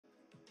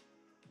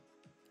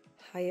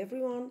Hi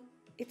everyone,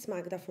 it's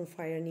Magda from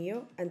Foyr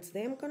Neo, and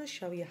today I'm going to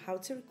show you how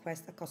to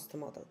request a custom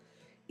model.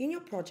 In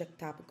your project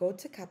tab, go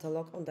to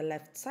Catalog on the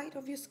left side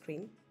of your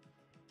screen,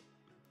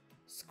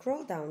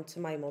 scroll down to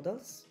My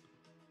Models,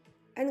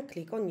 and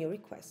click on New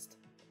Request.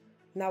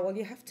 Now all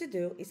you have to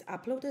do is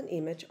upload an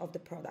image of the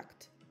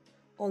product.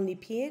 Only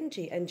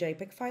PNG and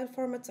JPEG file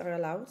formats are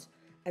allowed,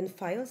 and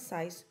file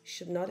size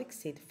should not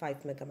exceed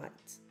 5 MB.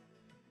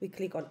 We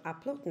click on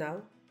Upload Now,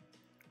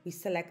 we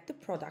select the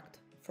product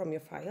from your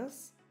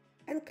files,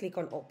 and click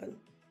on Open.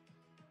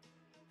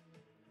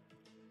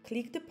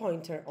 Click the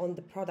pointer on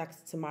the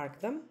products to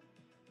mark them,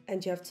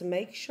 and you have to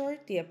make sure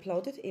the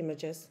uploaded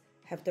images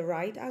have the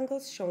right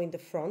angles showing the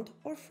front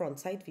or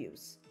front side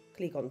views.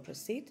 Click on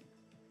Proceed.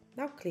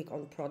 Now click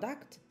on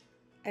Product,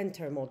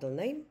 enter model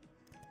name,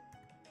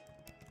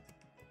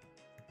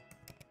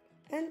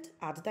 and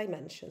add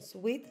dimensions: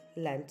 width,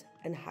 length,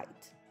 and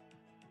height.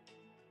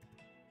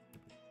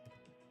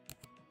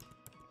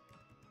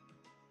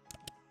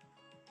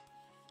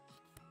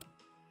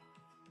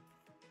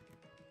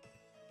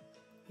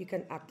 You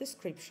can add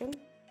description,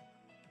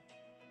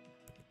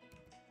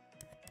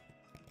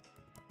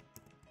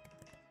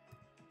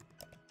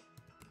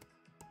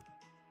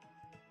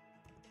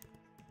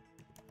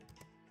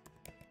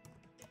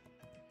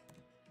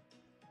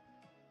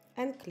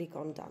 and click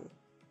on Done.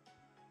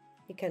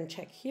 You can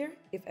check here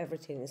if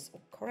everything is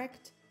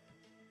correct,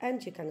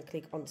 and you can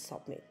click on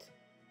Submit.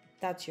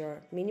 That's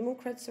your minimum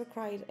credits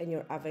required and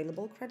your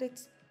available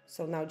credits,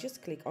 so now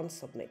just click on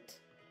Submit.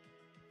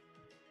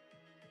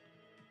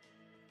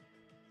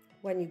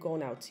 When you go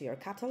now to your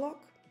catalog,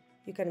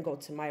 you can go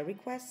to My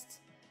Requests,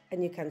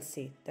 and you can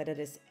see that it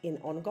is in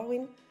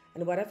ongoing,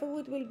 and whatever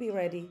wood will be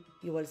ready,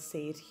 you will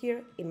see it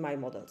here in My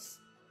Models.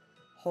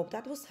 Hope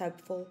that was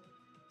helpful.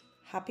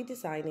 Happy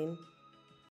designing!